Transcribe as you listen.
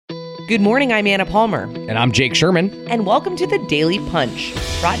Good morning, I'm Anna Palmer. And I'm Jake Sherman. And welcome to the Daily Punch,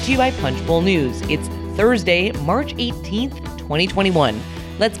 brought to you by Punchbowl News. It's Thursday, March 18th, 2021.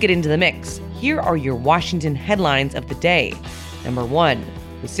 Let's get into the mix. Here are your Washington headlines of the day. Number one,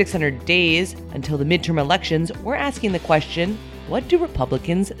 with 600 days until the midterm elections, we're asking the question, what do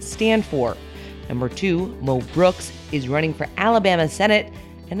Republicans stand for? Number two, Mo Brooks is running for Alabama Senate.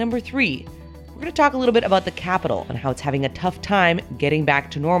 And number three, we're going to talk a little bit about the Capitol and how it's having a tough time getting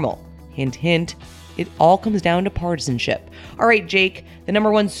back to normal. Hint, hint, it all comes down to partisanship. All right, Jake, the number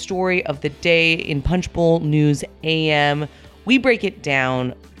one story of the day in Punchbowl News AM. We break it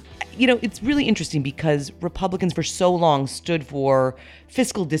down. You know, it's really interesting because Republicans for so long stood for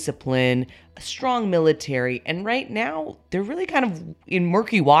fiscal discipline, a strong military, and right now they're really kind of in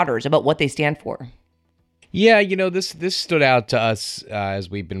murky waters about what they stand for. Yeah, you know, this stood out to us as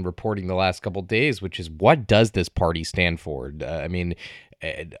we've been reporting the last couple of days, which is what does this party stand for?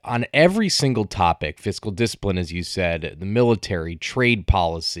 On every single topic, fiscal discipline, as you said, the military, trade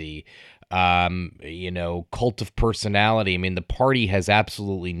policy, cult of personality. I mean, the party has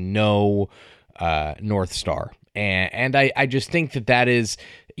absolutely no North Star. And I just think that is,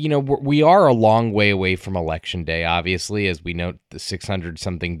 you know, we are a long way away from Election Day, obviously, as we note the 600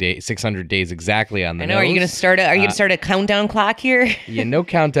 days exactly on the nose. Are you going to start a countdown clock here? Yeah, no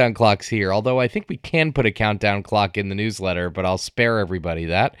countdown clocks here, although I think we can put a countdown clock in the newsletter, but I'll spare everybody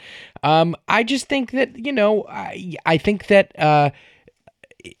that. I just think that, you know, I think that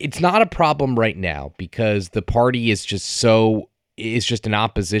it's not a problem right now because the party is just an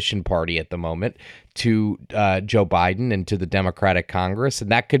opposition party at the moment to Joe Biden and to the Democratic Congress,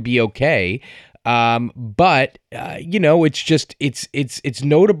 and that could be okay. But it's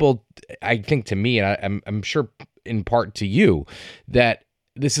notable, I think, to me, and I'm sure in part to you, that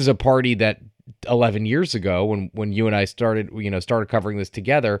this is a party that 11 years ago, when you and I started covering this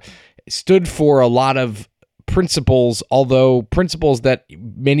together, stood for a lot of principles, although principles that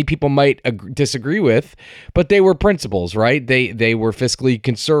many people might disagree with, but they were principles, right? They were fiscally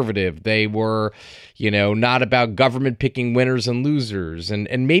conservative. They were, not about government picking winners and losers.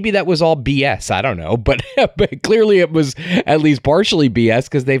 And maybe that was all BS. I don't know, but clearly it was at least partially BS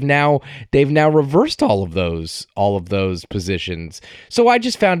because they've now reversed all of those positions. So I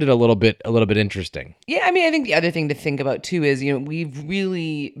just found it a little bit interesting. Yeah, I mean, I think the other thing to think about too is, we've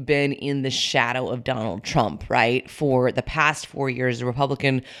really been in the shadow of Donald Trump, right? For the past 4 years, the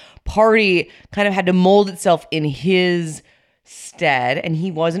Republican Party kind of had to mold itself in his stead, and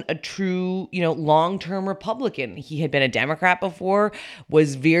he wasn't a true, long-term Republican. He had been a Democrat before,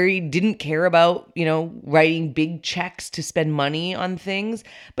 didn't care about, writing big checks to spend money on things,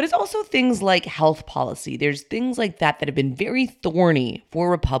 but it's also things like health policy. There's things like that have been very thorny for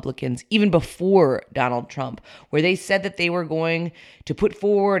Republicans, even before Donald Trump, where they said that they were going to put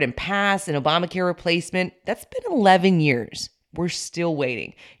forward and pass an Obamacare replacement. That's been 11 years. We're still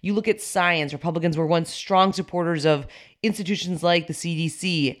waiting. You look at science, Republicans were once strong supporters of institutions like the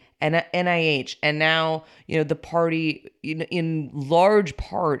CDC and NIH, and now, the party in large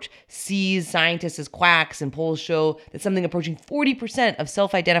part sees scientists as quacks, and polls show that something approaching 40% of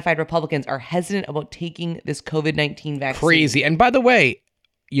self-identified Republicans are hesitant about taking this COVID-19 vaccine. Crazy. And by the way,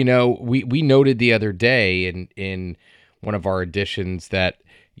 we noted the other day in one of our editions that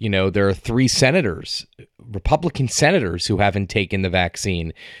there are 3 Republican senators who haven't taken the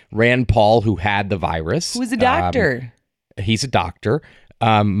vaccine. Rand Paul, who had the virus. Who's a doctor? He's a doctor.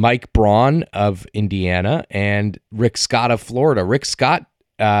 Mike Braun of Indiana and Rick Scott of Florida. Rick Scott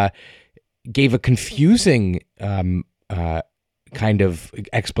gave a confusing kind of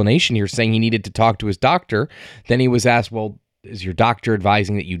explanation here, saying he needed to talk to his doctor. Then he was asked, well, is your doctor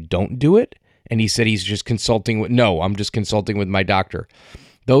advising that you don't do it? And he said he's just consulting I'm just consulting with my doctor.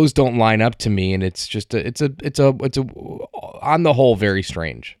 Those don't line up to me, and it's just it's on the whole very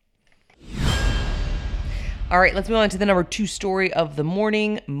strange. All right, let's move on to the number 2 story of the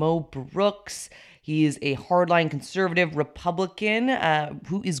morning. Mo Brooks. He is a hardline conservative Republican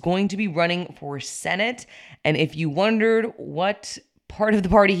who is going to be running for Senate. And if you wondered what part of the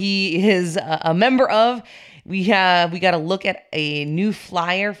party he is a member of, we got to look at a new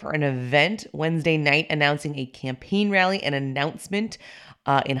flyer for an event Wednesday night announcing a campaign rally and announcement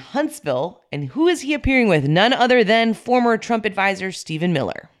in Huntsville. And who is he appearing with? None other than former Trump advisor Stephen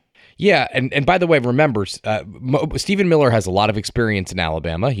Miller. Yeah, and by the way, remember, Stephen Miller has a lot of experience in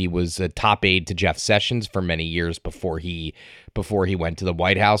Alabama. He was a top aide to Jeff Sessions for many years before he before he went to the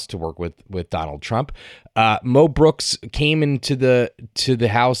White House to work with Donald Trump. Mo Brooks came into the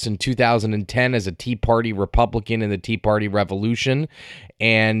House in 2010 as a Tea Party Republican in the Tea Party Revolution,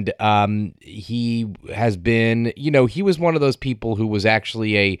 and he has been, he was one of those people who was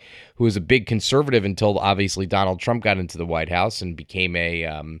actually who was a big conservative until obviously Donald Trump got into the White House and became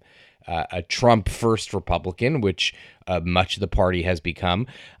a Trump first Republican, which much of the party has become.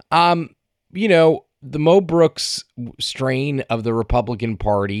 The Mo Brooks strain of the Republican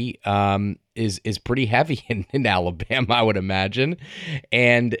Party is pretty heavy in Alabama, I would imagine,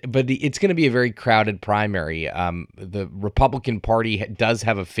 but it's going to be a very crowded primary. The Republican Party does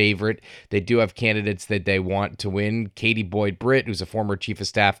have a favorite. They do have candidates that they want to win. Katie Boyd Britt, who's a former chief of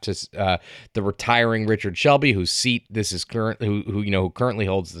staff to the retiring Richard Shelby, whose seat this is currently, who currently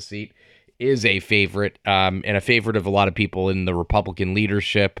holds the seat, is a favorite, and a favorite of a lot of people in the Republican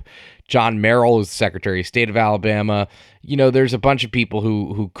leadership. John Merrill is Secretary of State of Alabama. There's a bunch of people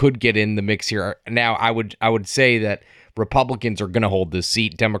who could get in the mix here. Now, I would say that Republicans are going to hold this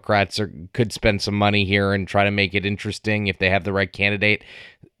seat. Democrats could spend some money here and try to make it interesting if they have the right candidate.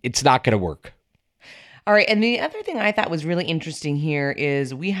 It's not going to work. All right. And the other thing I thought was really interesting here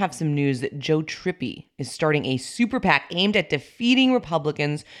is we have some news that Joe Trippi is starting a super PAC aimed at defeating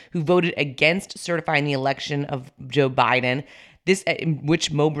Republicans who voted against certifying the election of Joe Biden, this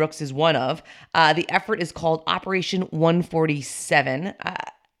which Mo Brooks is one of. The effort is called Operation 147.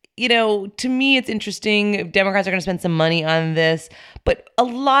 To me, it's interesting. Democrats are going to spend some money on this, but a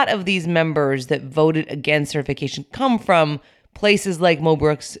lot of these members that voted against certification come from places like Mo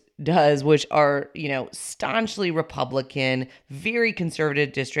Brooks does, which are, staunchly Republican, very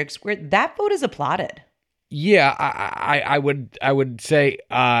conservative districts where that vote is applauded. Yeah, I would say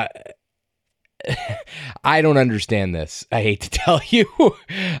I don't understand this. I hate to tell you,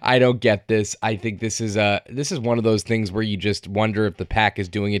 I don't get this. I think this is one of those things where you just wonder if the PAC is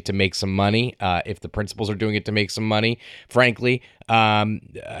doing it to make some money, if the principals are doing it to make some money. Frankly,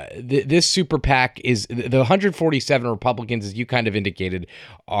 this super PAC is the 147 Republicans, as you kind of indicated,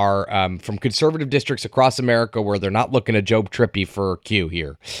 are from conservative districts across America where they're not looking at Joe Trippi for Q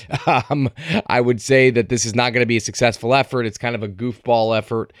here. I would say that this is not going to be a successful effort. It's kind of a goofball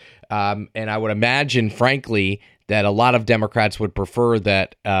effort. And I would imagine, frankly, that a lot of Democrats would prefer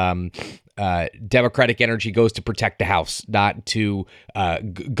that Democratic energy goes to protect the House, not to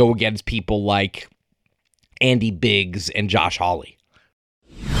go against people like Andy Biggs and Josh Hawley.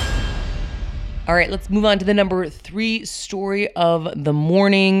 All right, let's move on to the number 3 story of the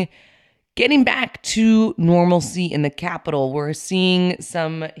morning. Getting back to normalcy in the Capitol, we're seeing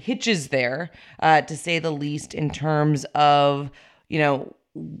some hitches there, to say the least, in terms of,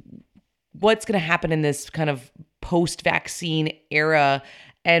 what's going to happen in this kind of post-vaccine era.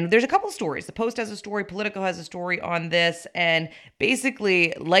 And there's a couple stories. The Post has a story, Politico has a story on this. And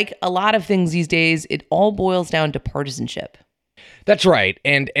basically, like a lot of things these days, it all boils down to partisanship. That's right.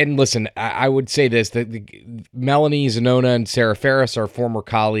 And listen, I would say this, that Melanie Zanona and Sarah Ferris, our former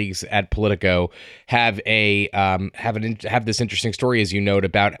colleagues at Politico, have this interesting story, as you note,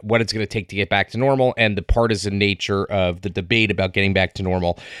 about what it's going to take to get back to normal and the partisan nature of the debate about getting back to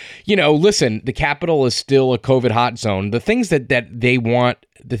normal. Listen, the Capitol is still a COVID hot zone. The things that they want,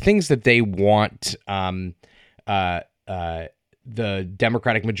 the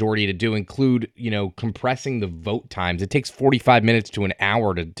Democratic majority to do include, compressing the vote times. It takes 45 minutes to an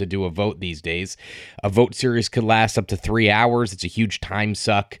hour to do a vote these days. A vote series could last up to 3 hours. It's a huge time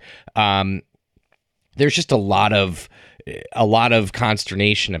suck. There's just a lot of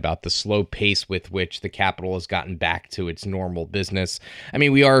consternation about the slow pace with which the Capitol has gotten back to its normal business. I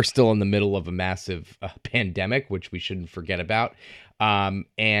mean, we are still in the middle of a massive pandemic, which we shouldn't forget about.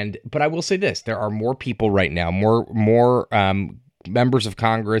 But I will say this, there are more people right now, more members of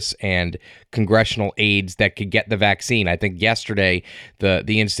Congress and congressional aides that could get the vaccine. I think yesterday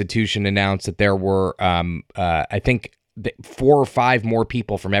the institution announced that there were, 4 or 5 more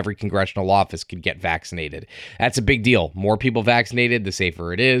people from every congressional office could get vaccinated. That's a big deal. More people vaccinated, the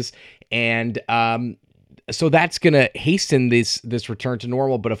safer it is. And, so that's going to hasten this return to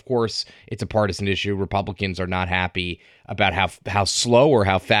normal. But of course, it's a partisan issue. Republicans are not happy about how slow or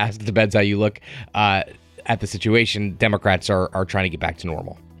how fast, it depends how you look at the situation. Democrats are trying to get back to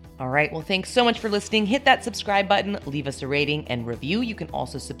normal. All right. Well, thanks so much for listening. Hit that subscribe button, leave us a rating and review. You can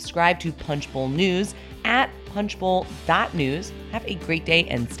also subscribe to Punchbowl News at punchbowl.news. Have a great day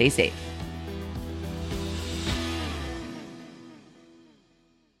and stay safe.